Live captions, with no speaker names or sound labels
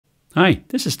Hi,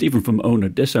 this is Stephen from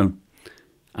OWNorDisown.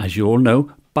 As you all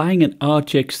know, buying an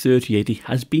RTX 3080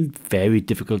 has been very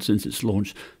difficult since its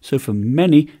launch, so for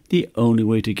many, the only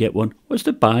way to get one was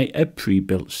to buy a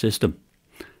pre-built system.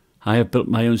 I have built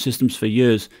my own systems for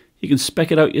years. You can spec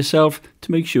it out yourself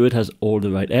to make sure it has all the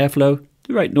right airflow,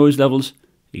 the right noise levels,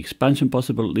 expansion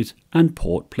possibilities and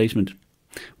port placement.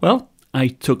 Well, I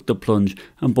took the plunge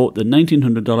and bought the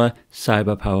 $1,900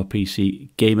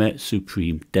 CyberPowerPC Gamer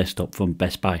Extreme desktop from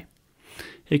Best Buy.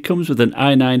 It comes with an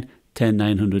i9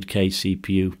 10900K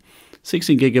CPU,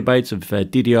 16GB of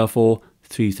DDR4,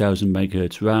 3000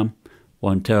 Mhz RAM,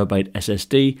 1TB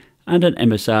SSD and an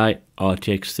MSI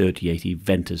RTX 3080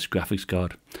 Ventus graphics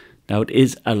card. Now it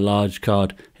is a large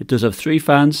card. It does have 3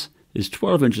 fans, is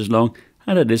 12 inches long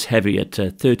and it is heavy at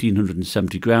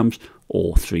 1370 grams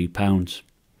or 3 pounds.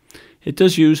 It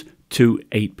does use 2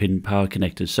 8-pin power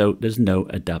connectors, so there's no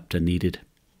adapter needed.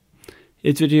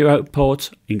 Its video out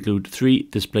ports include 3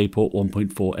 DisplayPort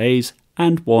 1.4As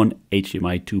and 1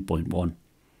 HDMI 2.1.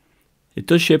 It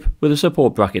does ship with a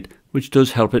support bracket, which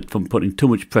does help it from putting too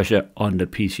much pressure on the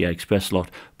PCI Express slot,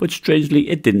 but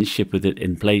strangely it didn't ship with it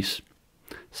in place.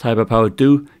 CyberPower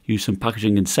do use some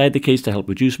packaging inside the case to help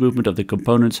reduce movement of the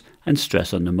components and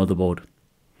stress on the motherboard.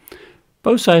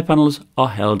 Both side panels are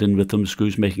held in with thumb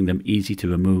screws, making them easy to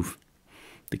remove.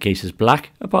 The case is black,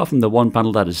 apart from the one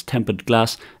panel that is tempered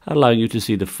glass, allowing you to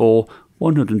see the 4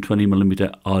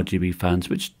 120mm RGB fans,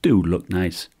 which do look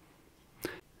nice.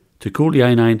 To cool the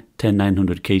i9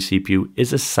 10900K CPU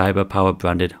is a CyberPower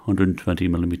branded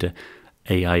 120mm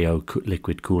AIO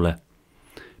liquid cooler.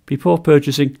 Before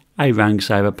purchasing, I rang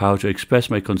CyberPower to express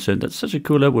my concern that such a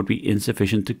cooler would be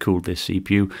insufficient to cool this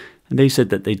CPU, and they said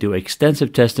that they do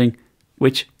extensive testing,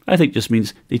 which I think just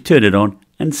means they turn it on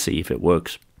and see if it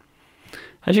works.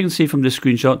 As you can see from this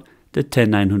screenshot, the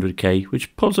 10900K,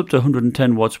 which pulls up to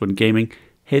 110 watts when gaming,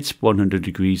 hits 100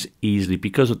 degrees easily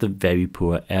because of the very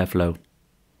poor airflow.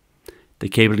 The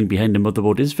cabling behind the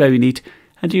motherboard is very neat,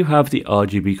 and you have the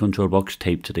RGB control box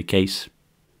taped to the case.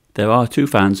 There are 2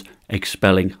 fans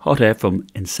expelling hot air from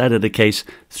inside of the case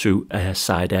through a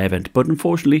side air vent, but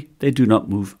unfortunately they do not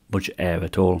move much air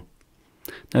at all.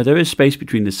 Now there is space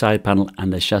between the side panel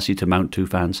and the chassis to mount 2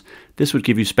 fans. This would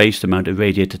give you space to mount a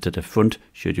radiator to the front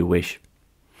should you wish.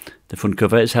 The front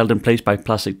cover is held in place by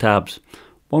plastic tabs.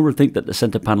 One would think that the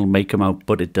centre panel may come out,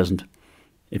 but it doesn't.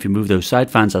 If you move those side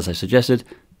fans as I suggested,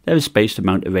 there is space to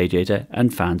mount a radiator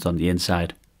and fans on the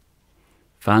inside.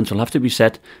 Fans will have to be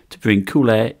set to bring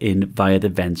cool air in via the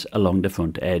vents along the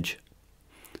front edge.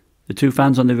 The 2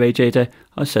 fans on the radiator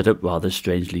are set up rather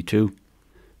strangely too.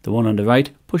 The one on the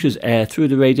right pushes air through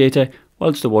the radiator,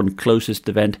 whilst the one closest to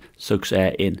the vent sucks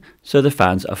air in, so the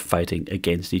fans are fighting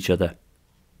against each other.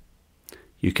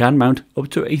 You can mount up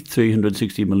to a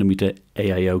 360mm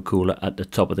AIO cooler at the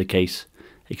top of the case,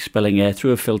 expelling air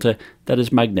through a filter that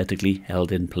is magnetically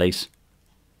held in place.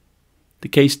 The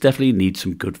case definitely needs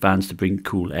some good fans to bring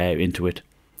cool air into it.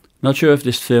 Not sure if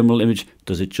this thermal image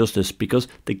does it justice, because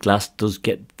the glass does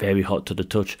get very hot to the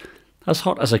touch, as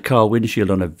hot as a car windshield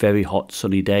on a very hot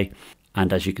sunny day,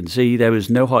 and as you can see there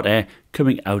is no hot air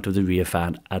coming out of the rear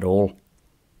fan at all.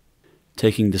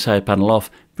 Taking the side panel off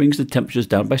brings the temperatures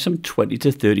down by some 20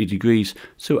 to 30 degrees,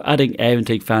 so adding air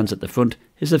intake fans at the front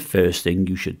is the first thing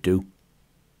you should do.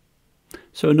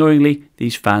 So annoyingly,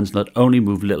 these fans not only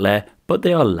move little air, but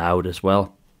they are loud as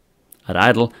well. At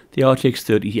idle, the RTX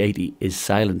 3080 is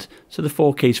silent, so the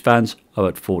 4 case fans are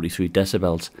at 43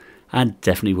 decibels, and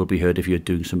definitely will be heard if you're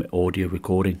doing some audio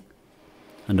recording.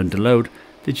 And under load,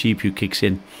 the GPU kicks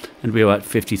in, and we are at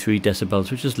 53 decibels,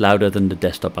 which is louder than the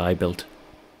desktop I built.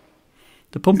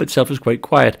 The pump itself is quite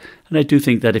quiet, and I do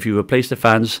think that if you replace the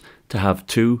fans to have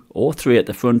 2 or 3 at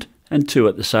the front and 2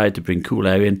 at the side to bring cool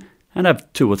air in, and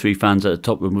have 2 or 3 fans at the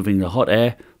top removing the hot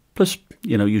air, plus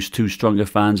use 2 stronger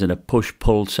fans in a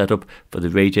push-pull setup for the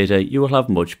radiator, you will have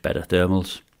much better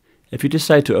thermals. If you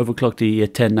decide to overclock the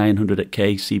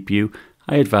 10900K CPU,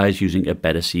 I advise using a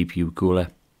better CPU cooler.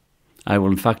 I will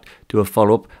in fact do a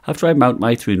follow-up after I mount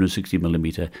my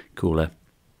 360mm cooler.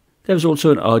 There is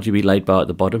also an RGB light bar at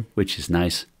the bottom, which is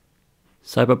nice.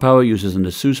 CyberPower uses an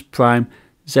Asus Prime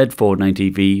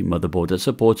Z490-V motherboard that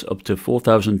supports up to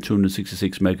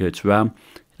 4266 Mhz RAM.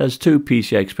 It has 2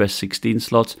 PCI Express 16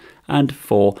 slots and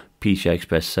 4 PCI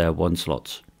Express 1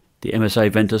 slots. The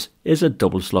MSI Ventus is a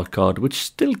double slot card, which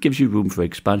still gives you room for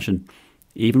expansion,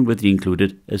 even with the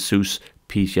included Asus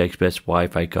PCI Express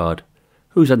Wi-Fi card,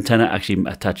 whose antenna actually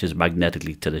attaches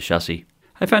magnetically to the chassis.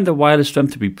 I found the wireless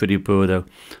strength to be pretty poor though,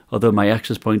 although my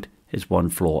access point is 1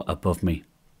 floor above me.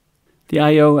 The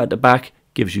I/O at the back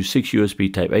gives you 6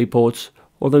 USB Type A ports,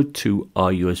 although 2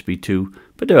 are USB 2,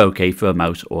 but they're okay for a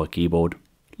mouse or a keyboard.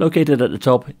 Located at the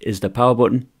top is the power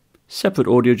button, separate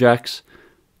audio jacks,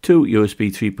 2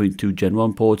 USB 3.2 Gen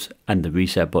 1 ports, and the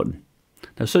reset button.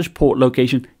 Now, such port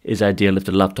location is ideal if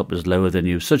the laptop is lower than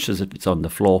you, such as if it's on the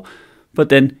floor, but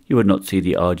then you would not see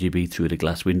the RGB through the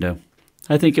glass window.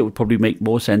 I think it would probably make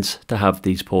more sense to have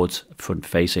these ports front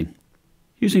facing.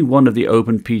 Using one of the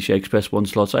open PCI Express 1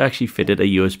 slots, I actually fitted a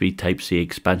USB Type-C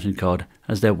expansion card,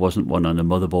 as there wasn't one on the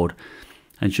motherboard.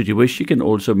 And should you wish, you can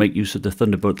also make use of the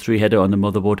Thunderbolt 3 header on the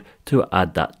motherboard to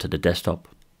add that to the desktop.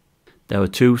 There are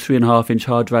 2 3.5-inch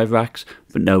hard drive racks,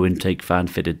 but no intake fan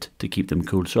fitted to keep them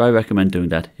cool, so I recommend doing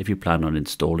that if you plan on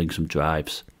installing some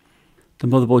drives. The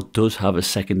motherboard does have a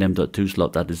second M.2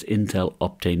 slot that is Intel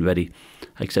Optane ready,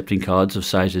 accepting cards of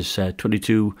sizes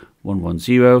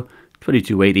 22110,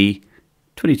 2280,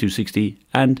 2260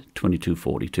 and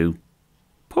 2242.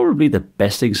 Probably the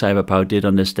best thing CyberPower did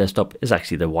on this desktop is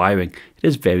actually the wiring. It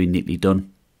is very neatly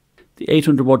done. The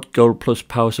 800 watt Gold Plus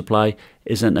power supply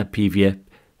is an Apivia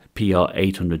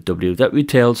PR800W that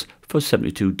retails for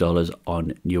 $72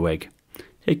 on Newegg.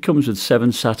 It comes with 7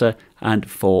 SATA and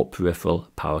 4 peripheral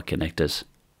power connectors.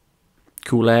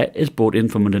 Cool air is brought in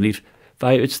from underneath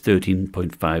via its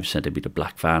 13.5cm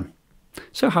black fan.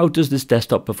 So how does this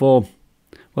desktop perform?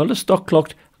 Well, the stock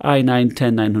clocked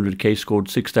i9-10900K scored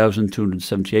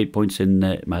 6,278 points in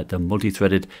the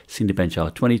multi-threaded Cinebench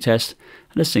R20 test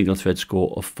and a single thread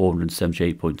score of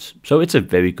 478 points. So it's a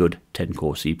very good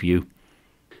 10-core CPU.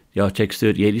 The RTX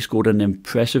 3080 scored an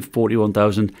impressive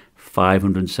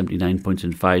 41,579 points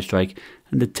in Firestrike,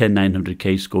 and the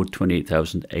 10900K scored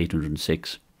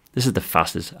 28,806. This is the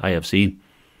fastest I have seen.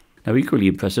 Now, equally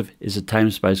impressive is a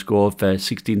TimeSpy score of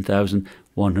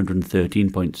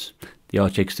 16,113 points. The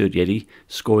RTX 3080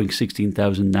 scoring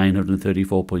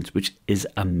 16,934 points, which is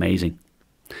amazing.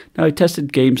 Now, I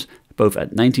tested games both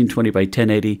at 1920 by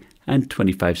 1080 and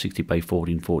 2560 by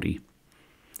 1440.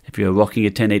 If you're rocking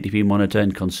a 1080p monitor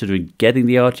and considering getting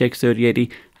the RTX 3080,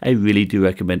 I really do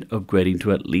recommend upgrading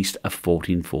to at least a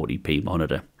 1440p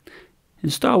monitor.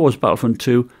 In Star Wars Battlefront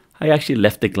 2, I actually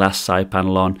left the glass side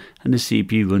panel on and the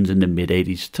CPU runs in the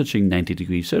mid-80s, touching 90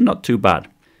 degrees, so not too bad.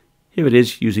 Here it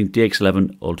is using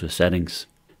DX11 Ultra settings.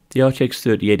 The RTX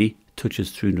 3080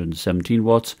 touches 317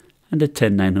 watts and the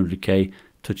 10900K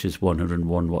touches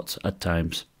 101 watts at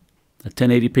times. At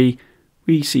 1080p,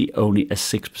 we see only a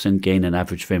 6% gain in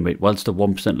average frame rate, whilst the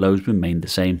 1% lows remain the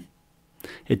same.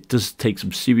 It does take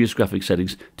some serious graphic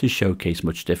settings to showcase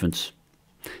much difference.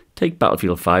 Take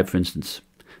Battlefield 5 for instance.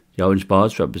 The orange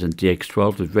bars represent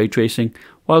DX12 with ray tracing,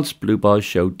 whilst blue bars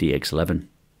show DX11.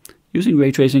 Using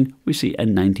ray tracing, we see a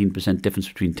 19% difference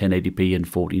between 1080p and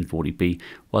 1440p,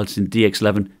 whilst in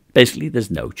DX11, basically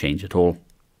there's no change at all.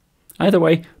 Either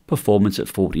way, performance at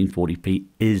 1440p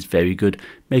is very good,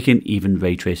 making even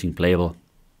ray tracing playable.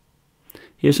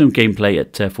 Here's some gameplay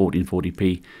at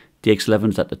 1440p. DX11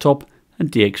 is at the top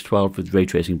and DX12 with ray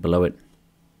tracing below it.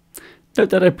 Note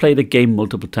that I played the game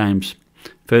multiple times,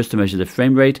 first to measure the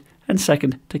frame rate and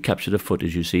second to capture the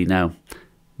footage you see now.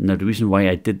 Now, the reason why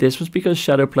I did this was because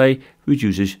shadow play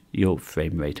reduces your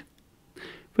frame rate.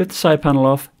 With the side panel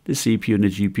off, the CPU and the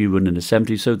GPU run in the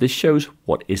 70s, so this shows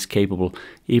what is capable,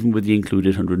 even with the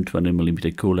included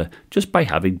 120mm cooler, just by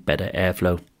having better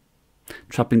airflow.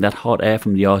 Trapping that hot air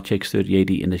from the RTX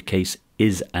 3080 in the case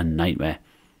is a nightmare.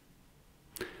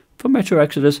 For Metro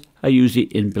Exodus, I use the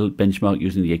inbuilt benchmark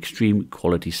using the extreme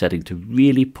quality setting to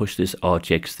really push this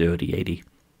RTX 3080.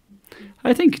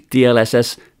 I think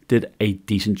DLSS did a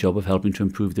decent job of helping to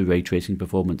improve the ray tracing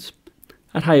performance.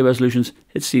 At higher resolutions,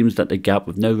 it seems that the gap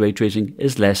with no ray tracing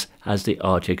is less as the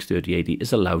RTX 3080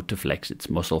 is allowed to flex its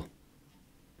muscle.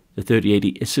 The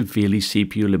 3080 is severely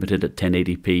CPU limited at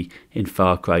 1080p in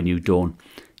Far Cry New Dawn.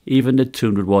 Even the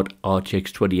 200W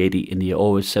RTX 2080 in the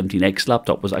Aorus 17X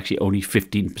laptop was actually only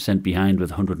 15% behind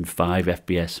with 105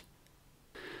 FPS.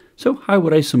 So how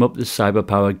would I sum up the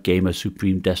CyberPower Gamer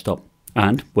Supreme desktop?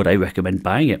 And would I recommend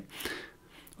buying it?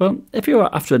 Well, if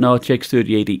you're after an RTX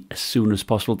 3080 as soon as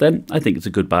possible, then I think it's a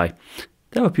good buy.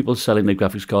 There are people selling the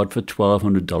graphics card for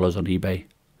 $1,200 on eBay,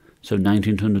 so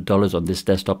 $1,900 on this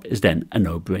desktop is then a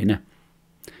no-brainer.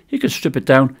 You could strip it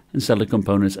down and sell the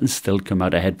components and still come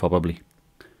out ahead probably.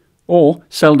 Or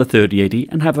sell the 3080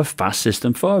 and have a fast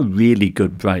system for a really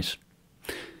good price.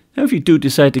 Now, if you do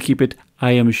decide to keep it,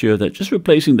 I am sure that just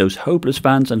replacing those hopeless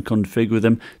fans and configure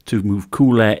them to move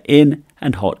cool air in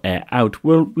and hot air out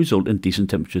will result in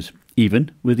decent temperatures,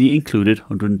 even with the included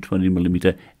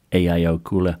 120mm AIO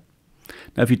cooler.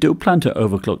 Now, if you do plan to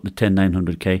overclock the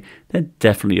 10900K, then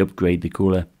definitely upgrade the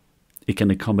cooler. It can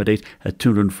accommodate a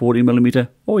 240mm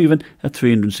or even a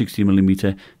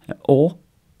 360mm or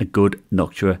a good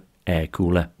Noctua air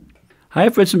cooler. I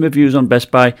have read some reviews on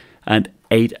Best Buy and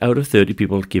 8 out of 30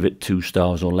 people give it 2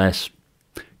 stars or less.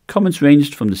 Comments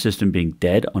ranged from the system being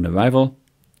dead on arrival,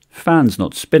 fans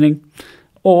not spinning,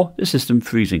 or the system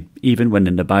freezing even when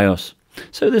in the BIOS.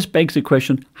 So this begs the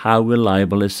question, how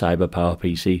reliable is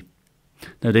CyberPowerPC?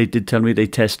 Now they did tell me they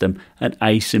test them and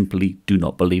I simply do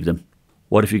not believe them.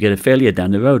 What if you get a failure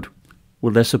down the road?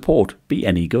 Will their support be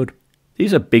any good?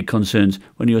 These are big concerns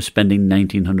when you are spending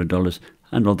 $1,900,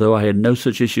 and although I had no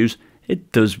such issues,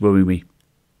 it does worry me.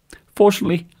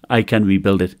 Fortunately, I can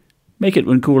rebuild it, make it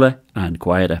run cooler and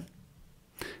quieter.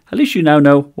 At least you now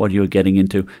know what you are getting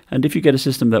into, and if you get a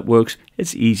system that works,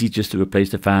 it's easy just to replace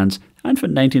the fans, and for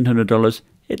 $1,900,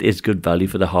 it is good value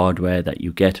for the hardware that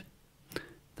you get.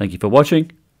 Thank you for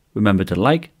watching. Remember to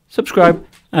like, subscribe,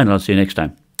 and I'll see you next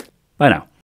time. Bye now.